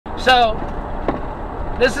So,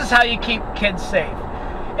 this is how you keep kids safe.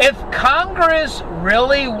 If Congress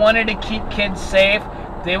really wanted to keep kids safe,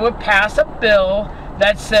 they would pass a bill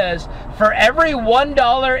that says for every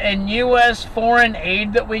 $1 in U.S. foreign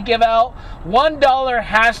aid that we give out, $1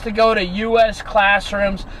 has to go to U.S.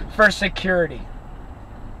 classrooms for security.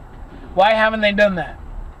 Why haven't they done that?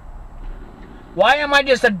 Why am I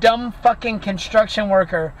just a dumb fucking construction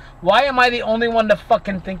worker? Why am I the only one to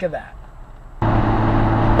fucking think of that?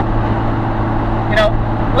 You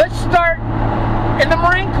know, let's start. In the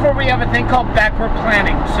Marine Corps, we have a thing called backward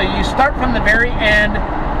planning. So you start from the very end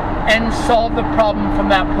and solve the problem from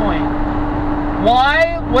that point.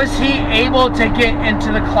 Why was he able to get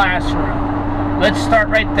into the classroom? Let's start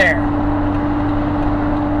right there.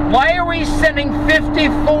 Why are we sending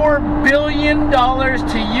 $54 billion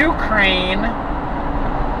to Ukraine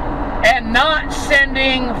and not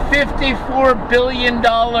sending $54 billion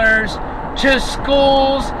to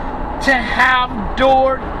schools to have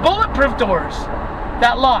bulletproof doors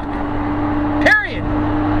that lock? Period.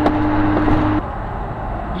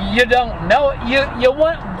 You don't know it. You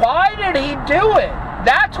want, why did he do it?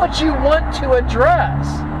 That's what you want to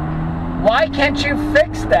address. Why can't you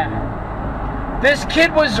fix that? This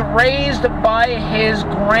kid was raised by his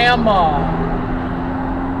grandma.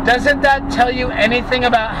 Doesn't that tell you anything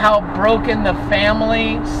about how broken the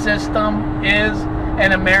family system is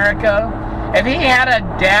in America? If he had a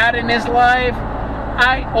dad in his life,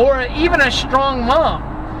 or even a strong mom.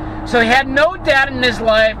 So he had no dad in his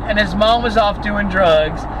life, and his mom was off doing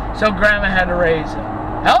drugs, so grandma had to raise him.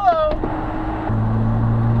 Hello!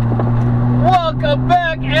 Welcome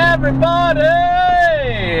back, everybody!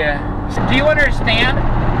 Do you understand?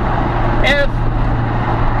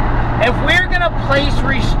 If we're going to place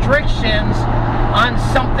restrictions on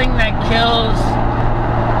something that kills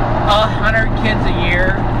 100 kids a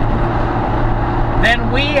year,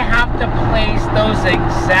 then we have to place those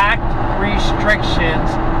exact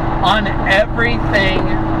restrictions on everything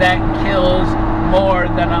that kills more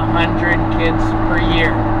than 100 kids per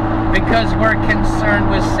year, because we're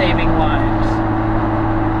concerned with saving lives.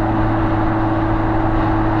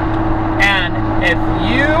 And if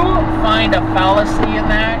you find a fallacy in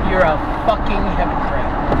that, you're a fucking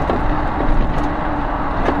hypocrite.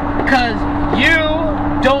 Because you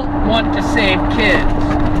don't want to save kids.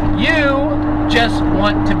 You just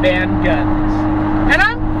want to ban guns. And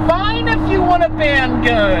I'm fine if you want to ban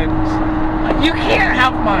guns. You can't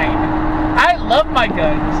have mine. I love my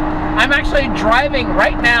guns. I'm actually driving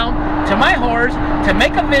right now to my horse to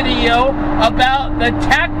make a video about the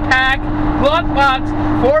Tac Pack Glock Box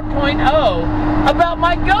 4.0 about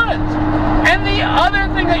my guns. And the other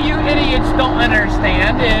thing that you idiots don't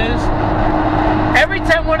understand is every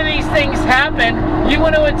time one of these things happen, you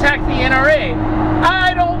want to attack the NRA.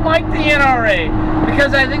 I don't like the NRA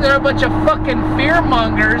because I think they're a bunch of fucking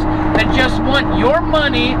fearmongers that just want your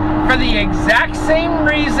money for the exact same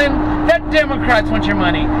reason that Democrats want your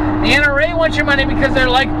money. The NRA wants your money because they're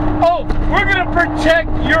like, oh, we're going to protect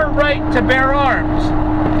your right to bear arms.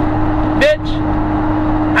 Bitch,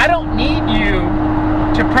 I don't need you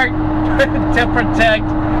to protect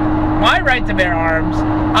my right to bear arms.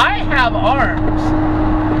 I have arms.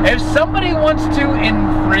 If somebody wants to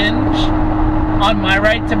infringe on my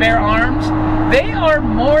right to bear arms, they are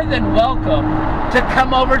more than welcome to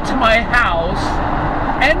come over to my house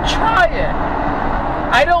and try it.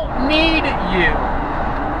 I don't need you.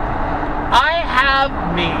 I have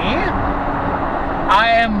me. I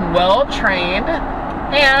am well trained,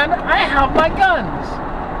 and I have my guns.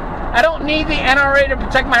 I don't need the NRA to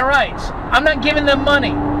protect my rights. I'm not giving them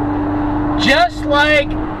money. Just like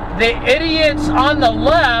the idiots on the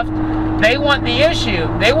left, they want the issue.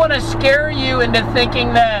 They want to scare you into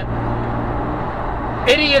thinking that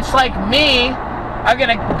idiots like me are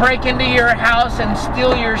going to break into your house and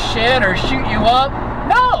steal your shit or shoot you up.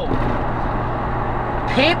 No.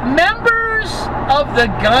 Members of the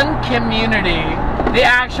gun community, the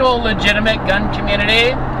actual legitimate gun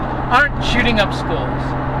community, aren't shooting up schools.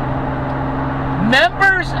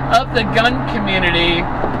 Members of the gun community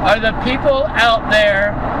are the people out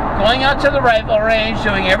there going out to the rifle range,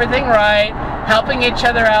 doing everything right, helping each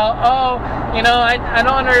other out. Oh, you know, I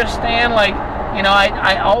don't understand, like, you know,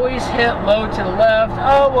 I always hit low to the left.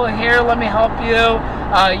 Oh, well, here, let me help you.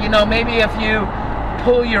 You know, maybe if you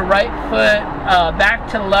pull your right foot back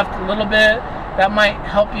to the left a little bit, that might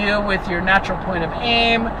help you with your natural point of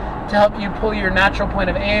aim, to help you pull your natural point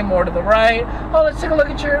of aim more to the right. Oh, let's take a look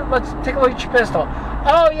at your pistol.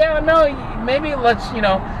 Oh, yeah, no, maybe let's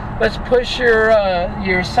push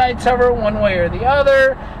your sights over one way or the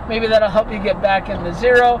other. Maybe that'll help you get back into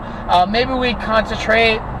zero. Maybe we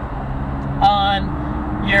concentrate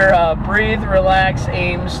on your breathe, relax,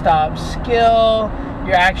 aim, stop skill,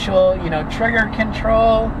 your actual, trigger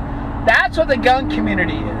control. That's what the gun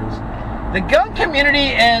community is. The gun community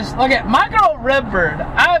is, look at my girl Redbird.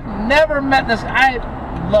 I've never met this. I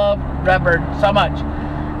love Redbird so much.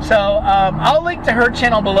 So I'll link to her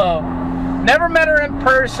channel below. Never met her in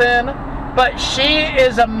person, but she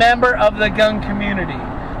is a member of the gun community.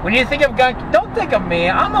 When you think of gun, don't think of me.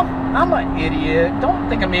 I'm an idiot. Don't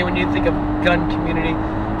think of me when you think of gun community.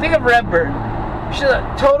 Think of Redbird. She's a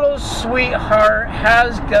total sweetheart,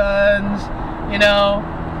 has guns,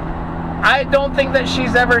 I don't think that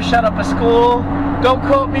she's ever shut up a school. Don't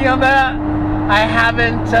quote me on that. I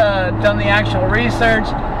haven't done the actual research,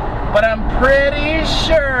 but I'm pretty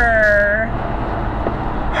sure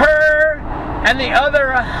her and the other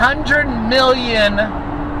 100 million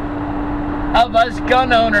of us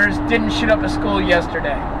gun owners didn't shoot up a school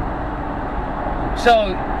yesterday. So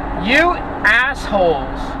you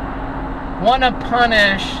assholes want to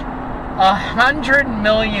punish 100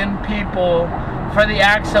 million people for the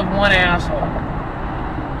acts of one asshole.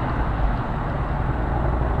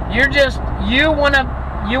 You want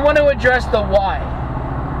to address the why.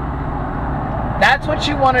 That's what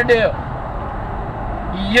you want to do.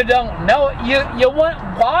 You don't know it. You want,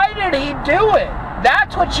 why did he do it?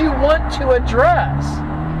 That's what you want to address.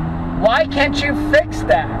 Why can't you fix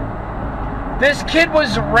that? This kid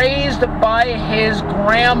was raised by his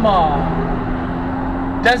grandma.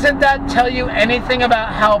 Doesn't that tell you anything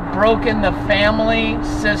about how broken the family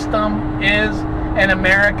system is in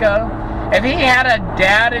America? If he had a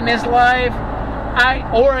dad in his life,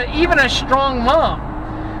 or even a strong mom.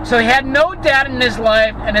 So he had no dad in his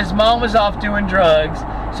life, and his mom was off doing drugs,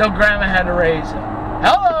 so grandma had to raise him.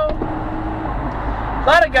 Hello? A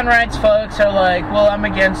lot of gun rights folks are like, well, I'm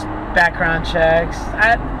against background checks.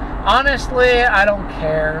 Honestly, I don't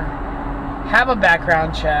care. Have a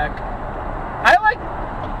background check.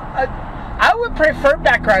 I would prefer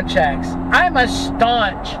background checks. I'm a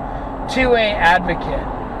staunch 2A advocate.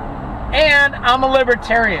 And I'm a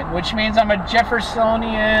libertarian, which means I'm a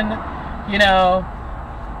Jeffersonian,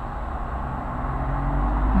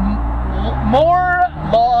 more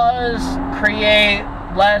laws create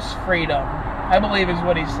less freedom, I believe is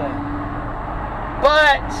what he said.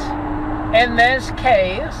 But in this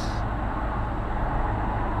case,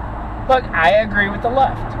 look, I agree with the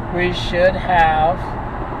left. We should have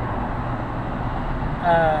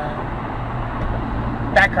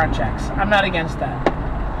background checks. I'm not against that.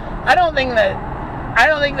 I don't think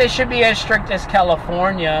they should be as strict as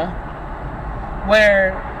California,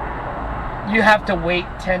 where you have to wait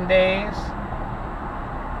 10 days.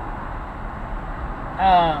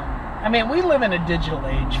 I mean, we live in a digital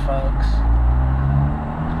age, folks.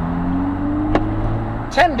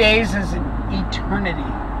 10 days is an eternity.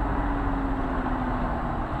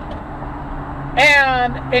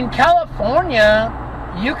 And in California,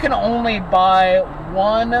 you can only buy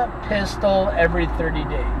one pistol every 30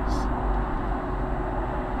 days.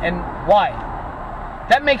 And why?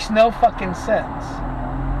 That makes no fucking sense.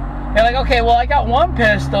 You're like, okay, well, I got one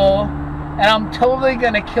pistol, and I'm totally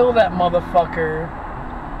gonna kill that motherfucker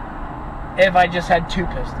if I just had two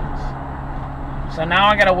pistols. So now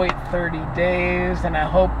I gotta wait 30 days, and I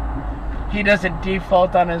hope he doesn't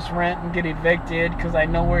default on his rent and get evicted, because I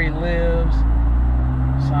know where he lives.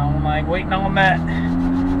 So I'm like waiting on that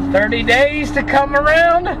 30 days to come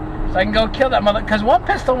around so I can go kill that mother, because one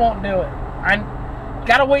pistol won't do it. I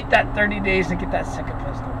gotta wait that 30 days to get that second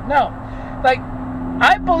pistol. No, like,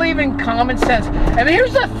 I believe in common sense. And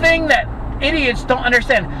here's the thing that idiots don't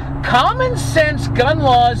understand. Common sense gun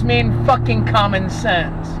laws mean fucking common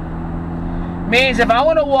sense. Means if I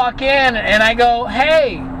want to walk in and I go,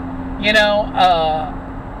 hey,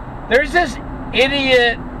 there's this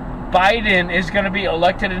idiot Biden is going to be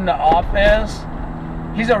elected into office.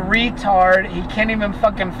 He's a retard. He can't even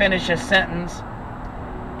fucking finish a sentence.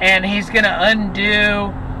 And he's going to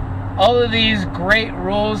undo all of these great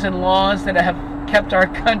rules and laws that have kept our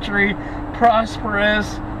country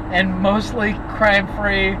prosperous and mostly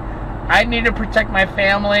crime-free. I need to protect my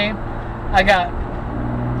family. I got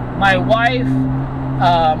my wife,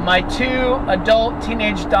 my two adult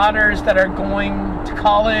teenage daughters that are going to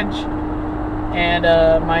college, and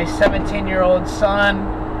my 17-year-old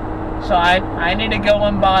son. So I need to go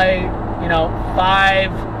and buy,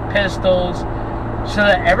 5 pistols so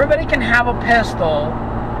that everybody can have a pistol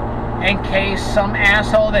in case some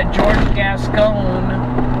asshole that George Gascon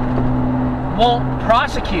won't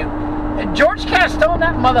prosecute. George Gascon,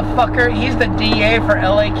 that motherfucker, he's the DA for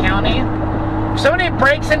LA County. If somebody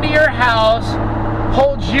breaks into your house,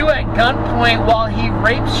 holds you at gunpoint while he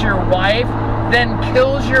rapes your wife, then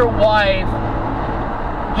kills your wife,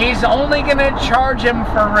 he's only going to charge him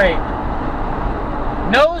for rape.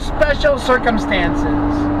 No special circumstances.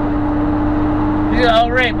 He's like, oh,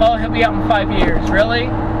 rape, well, he'll be out in 5 years. Really?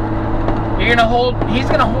 He's gonna hold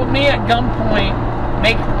me at gunpoint,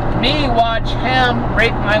 make me watch him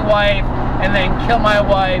rape my wife, and then kill my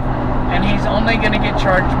wife, and he's only gonna get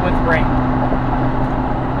charged with rape.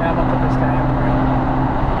 Yeah, I'm gonna put this guy up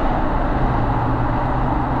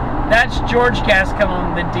right. That's George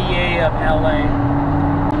Gascon, the DA of LA.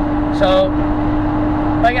 So,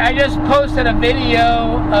 like, I just posted a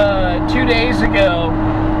video 2 days ago,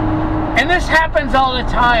 and this happens all the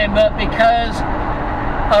time, but because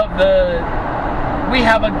of we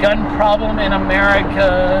have a gun problem in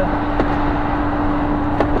America,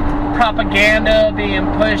 propaganda being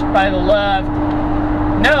pushed by the left.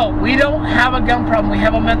 No, we don't have a gun problem. We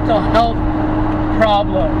have a mental health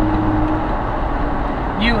problem.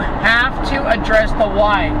 You have to address the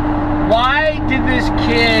why. Why did this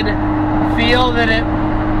kid feel that it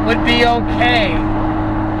would be okay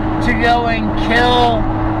to go and kill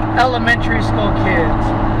elementary school kids?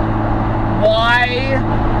 Why?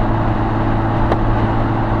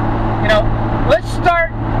 You know, let's start.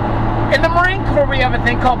 In the Marine Corps, we have a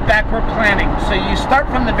thing called backward planning. So you start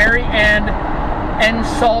from the very end and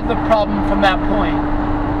solve the problem from that point.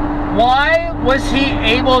 Why was he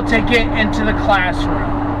able to get into the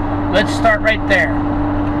classroom? Let's start right there.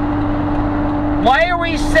 Why are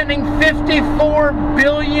we sending $54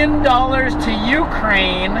 billion to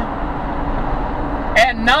Ukraine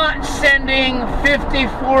and not sending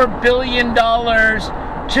 $54 billion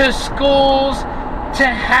to schools to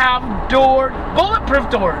have bulletproof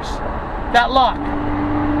doors that lock?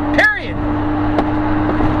 Period.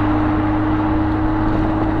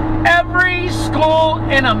 Every school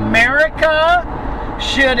in America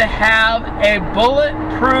should have a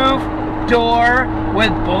bulletproof door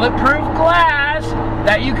with bulletproof glass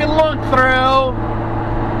that you can look through,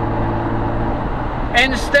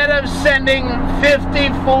 instead of sending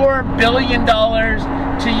 $54 billion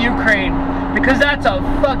to Ukraine, because that's a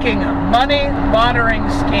fucking money laundering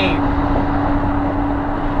scheme.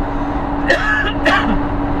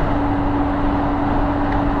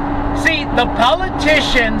 See, the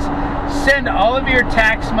politicians send all of your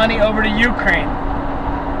tax money over to Ukraine.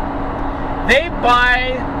 They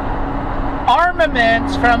buy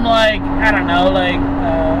armaments from, like, I don't know, like,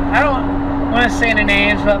 I don't want to say any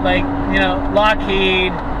names, but, like, you know,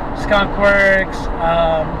 Lockheed, Skunk Works,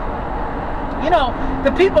 you know,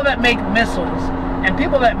 the people that make missiles and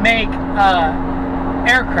people that make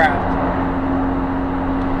aircraft.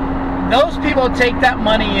 Those people take that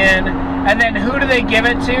money in, and then who do they give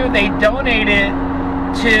it to? They donate it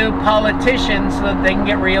to politicians so that they can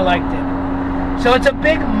get reelected. So it's a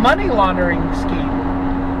big money laundering scheme.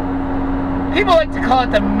 People like to call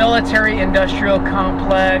it the military-industrial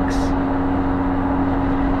complex.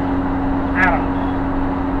 I don't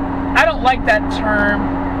know. I don't like that term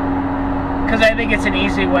because I think it's an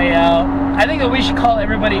easy way out. I think that we should call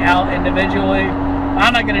everybody out individually.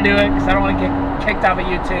 I'm not going to do it because I don't want to get kicked off of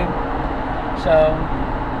YouTube. So,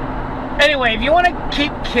 anyway, if you want to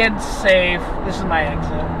keep kids safe, this is my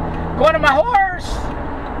exit. Going to my horse!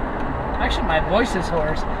 Actually, my voice is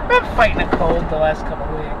hoarse. I've been fighting a cold the last couple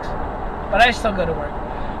of weeks, but I still go to work.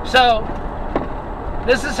 So,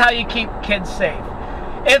 this is how you keep kids safe.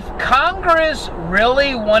 If Congress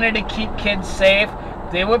really wanted to keep kids safe,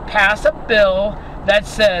 they would pass a bill that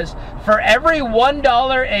says for every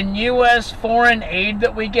 $1 in U.S. foreign aid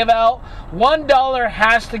that we give out, $1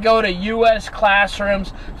 has to go to U.S.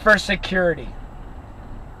 classrooms for security.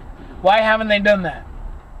 Why haven't they done that?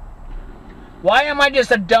 Why am I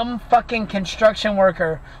just a dumb fucking construction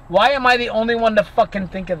worker? Why am I the only one to fucking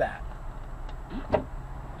think of that?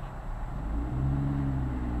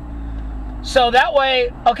 So that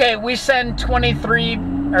way, okay, we send 23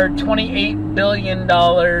 or $28 billion,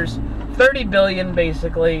 30 billion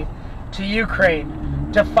basically, to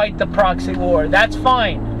Ukraine to fight the proxy war. That's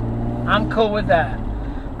fine. I'm cool with that.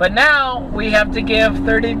 But now we have to give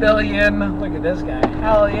 30 billion. Look at this guy.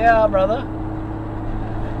 Hell yeah, brother.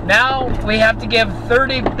 Now we have to give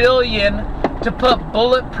 30 billion to put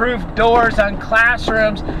bulletproof doors on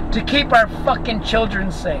classrooms to keep our fucking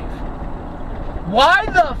children safe. Why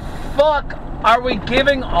the fuck are we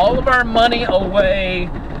giving all of our money away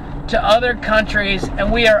to other countries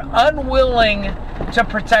and we are unwilling to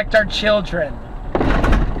protect our children?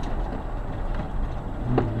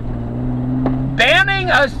 Banning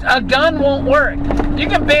a gun won't work. You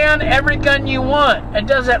can ban every gun you want. It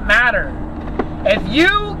doesn't matter. If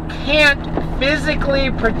you can't physically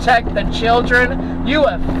protect the children, you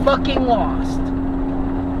have fucking lost.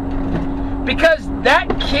 Because that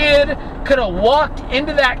kid could have walked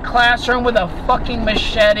into that classroom with a fucking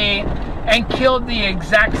machete and killed the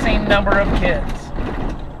exact same number of kids.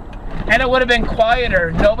 And it would have been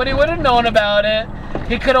quieter. Nobody would have known about it.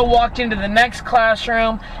 He could have walked into the next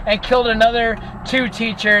classroom and killed another 2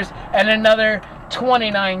 teachers and another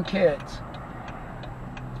 29 kids.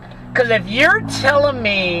 Because if you're telling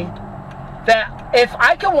me that if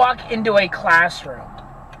I can walk into a classroom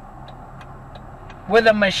with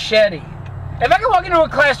a machete, if I can walk into a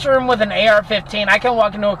classroom with an AR-15, I can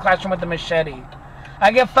walk into a classroom with a machete.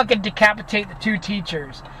 I can fucking decapitate the 2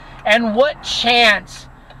 teachers. And what chance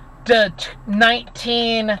do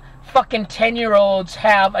 19 fucking 10-year-olds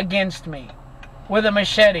have against me with a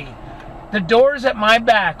machete? The doors at my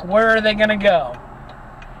back, where are they gonna go?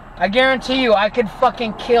 I guarantee you I could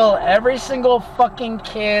fucking kill every single fucking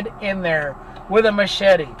kid in there with a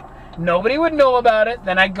machete. Nobody would know about it.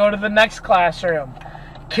 Then I'd go to the next classroom,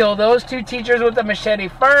 kill those 2 teachers with the machete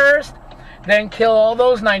first, then kill all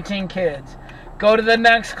those 19 kids. Go to the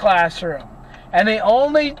next classroom. And the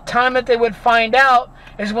only time that they would find out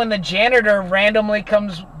is when the janitor randomly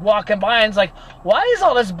comes walking by and's like, why is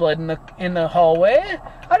all this blood in the hallway?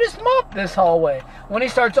 I just mopped this hallway. When he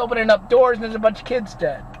starts opening up doors and there's a bunch of kids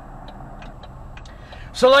dead.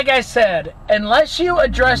 So like I said, unless you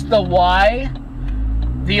address the why,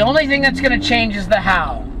 the only thing that's going to change is the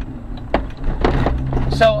how.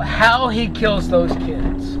 So how he kills those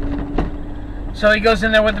kids. So he goes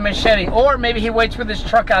in there with a machete. Or maybe he waits with his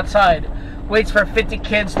truck outside. Waits for 50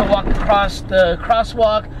 kids to walk across the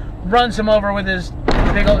crosswalk. Runs them over with his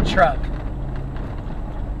big old truck.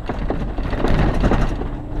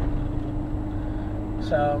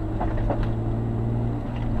 So,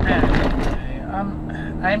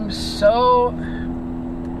 I'm so...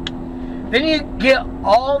 Then you get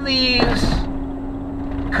all these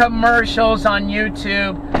commercials on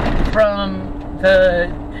YouTube from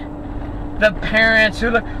the parents who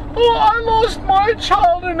are like, oh, I lost my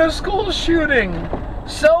child in a school shooting.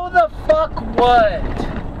 So the fuck what?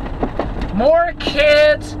 More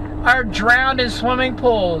kids are drowned in swimming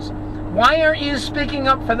pools. Why aren't you speaking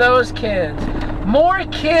up for those kids? More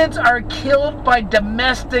kids are killed by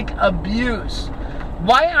domestic abuse.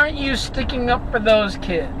 Why aren't you sticking up for those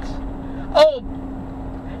kids? Oh,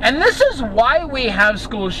 and this is why we have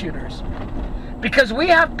school shooters. Because we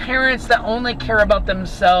have parents that only care about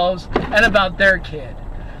themselves and about their kid.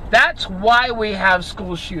 That's why we have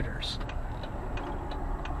school shooters.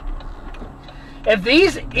 If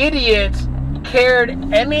these idiots cared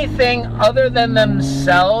anything other than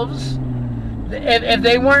themselves, if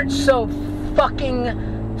they weren't so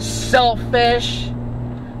fucking selfish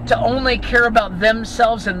to only care about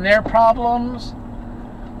themselves and their problems,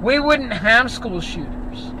 we wouldn't have school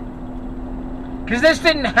shooters. Because this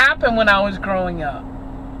didn't happen when I was growing up.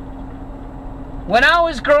 When I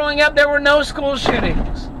was growing up, there were no school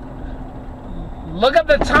shootings. Look up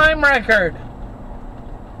the time record.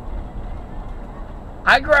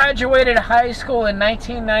 I graduated high school in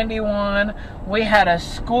 1991. We had a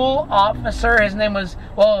school officer. His name was,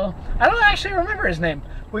 well, I don't actually remember his name.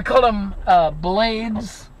 We called him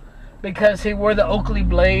Blades because he wore the Oakley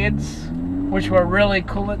Blades, which were really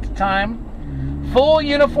cool at the time. Full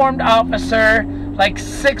uniformed officer, like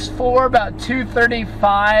 6'4", about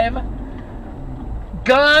 235.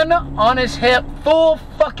 Gun on his hip, full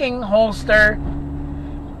fucking holster.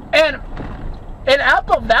 And in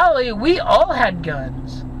Apple Valley, we all had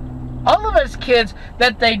guns. All of us kids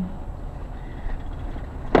that they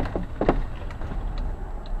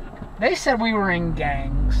said we were in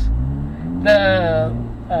gangs. The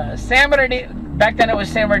San Bernardino, back then it was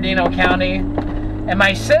San Bernardino County, and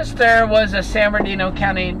my sister was a San Bernardino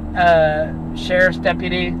County sheriff's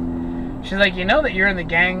deputy. She's like, you know that you're in the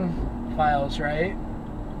gang files, right?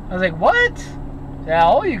 I was like, what? Yeah,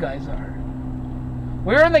 all you guys are.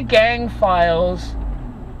 We were in the gang files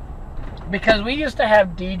because we used to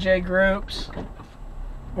have DJ groups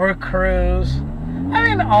or crews. I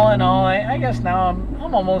mean, all in all, I guess now I'm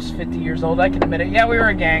almost 50 years old. I can admit it. Yeah, we were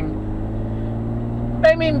a gang.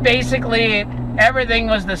 I mean, basically, everything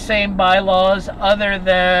was the same bylaws other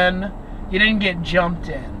than you didn't get jumped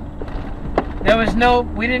in. There was no,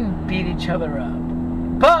 we didn't beat each other up.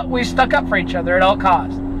 But we stuck up for each other at all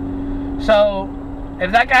costs. So,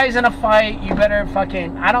 if that guy's in a fight, you better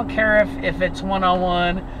fucking, I don't care if it's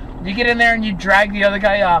one-on-one. You get in there and you drag the other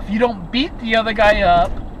guy off. You don't beat the other guy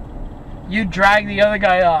up. You drag the other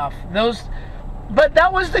guy off. But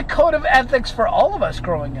that was the code of ethics for all of us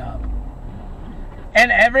growing up.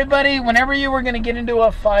 And everybody, whenever you were going to get into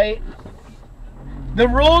a fight, the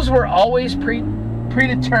rules were always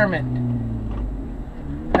predetermined.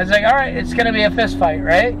 I was like, all right, it's going to be a fist fight,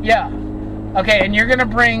 right? Yeah. Okay, and you're gonna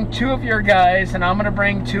bring 2 of your guys, and I'm gonna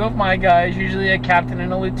bring 2 of my guys, usually a captain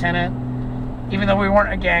and a lieutenant, even though we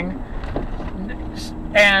weren't a gang.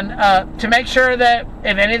 And to make sure that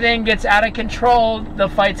if anything gets out of control, the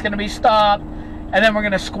fight's gonna be stopped, and then we're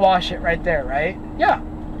gonna squash it right there, right? Yeah.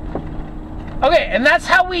 Okay, and that's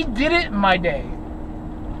how we did it in my day.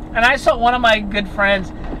 And I saw one of my good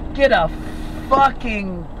friends get a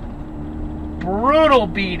fucking brutal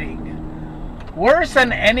beating. Worse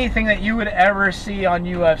than anything that you would ever see on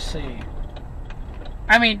UFC.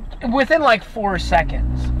 I mean, within like 4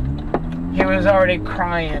 seconds, he was already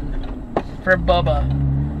crying for Bubba.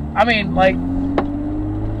 I mean, like...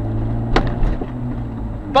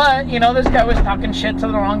 But, you know, this guy was talking shit to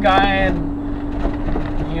the wrong guy,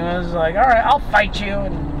 and he was like, alright, I'll fight you,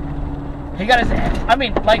 and he got his... I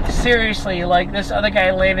mean, like, seriously, like, this other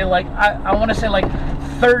guy landed, like, I want to say, like,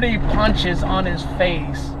 30 punches on his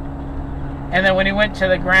face. And then when he went to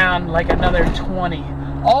the ground, like, another 20.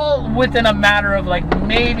 All within a matter of, like,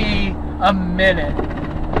 maybe a minute.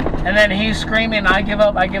 And then he's screaming, I give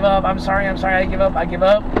up, I'm sorry, I give up.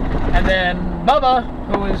 And then Bubba,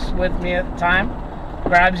 who was with me at the time,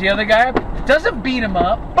 grabs the other guy, doesn't beat him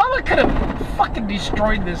up. Bubba could have fucking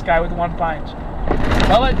destroyed this guy with 1 punch.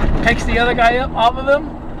 Bubba picks the other guy up off of him.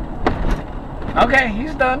 Okay,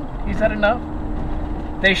 he's done. He's had enough.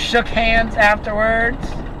 They shook hands afterwards.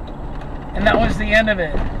 And that was the end of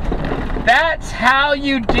it. That's how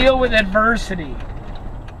you deal with adversity.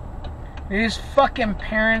 These fucking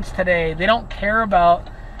parents today, they don't care about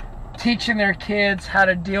teaching their kids how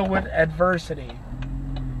to deal with adversity.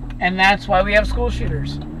 And that's why we have school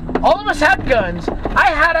shooters. All of us had guns.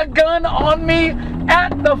 I had a gun on me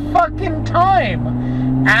at the fucking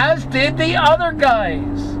time. As did the other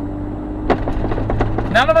guys.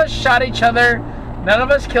 None of us shot each other. None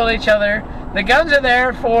of us killed each other. The guns are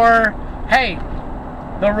there for... Hey,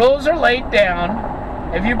 the rules are laid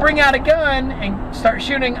down. If you bring out a gun and start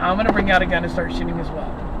shooting, I'm going to bring out a gun and start shooting as well.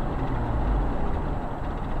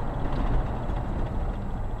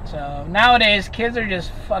 So nowadays, kids are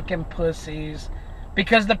just fucking pussies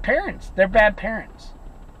because the parents, they're bad parents.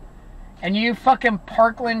 And you fucking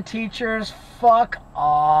Parkland teachers, fuck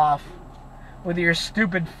off with your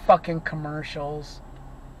stupid fucking commercials.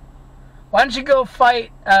 Why don't you go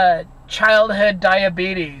fight childhood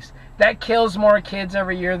diabetes? That kills more kids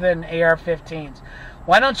every year than AR-15s.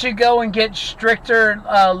 Why don't you go and get stricter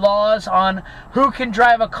laws on who can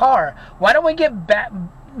drive a car? Why don't we get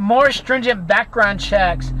more stringent background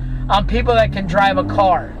checks on people that can drive a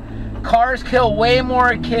car? Cars kill way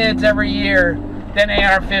more kids every year than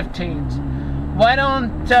AR-15s. Why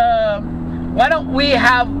don't we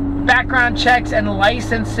have background checks and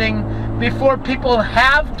licensing before people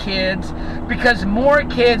have kids? Because more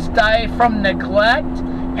kids die from neglect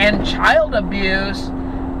and child abuse,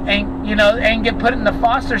 and and get put in the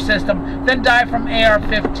foster system, than die from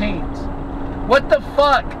AR-15s. What the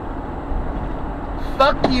fuck?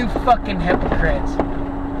 Fuck you, fucking hypocrites.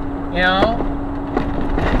 You know,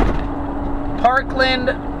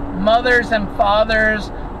 Parkland mothers and fathers,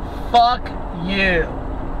 fuck you.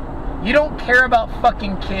 You don't care about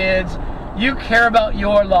fucking kids. You care about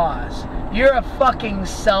your laws. You're a fucking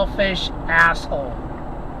selfish asshole.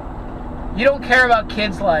 You don't care about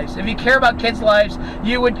kids' lives. If you care about kids' lives,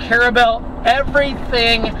 you would care about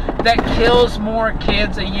everything that kills more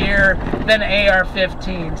kids a year than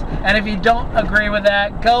AR-15s. And if you don't agree with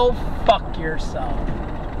that, go fuck yourself.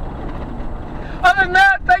 Other than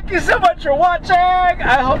that, thank you so much for watching.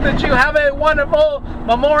 I hope that you have a wonderful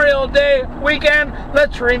Memorial Day weekend.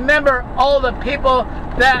 Let's remember all the people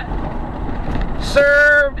that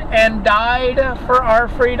served and died for our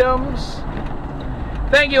freedoms.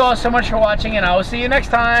 Thank you all so much for watching, and I will see you next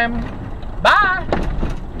time. Bye!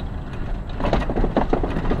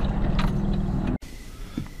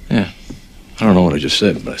 Yeah, I don't know what I just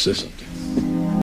said, but I said something.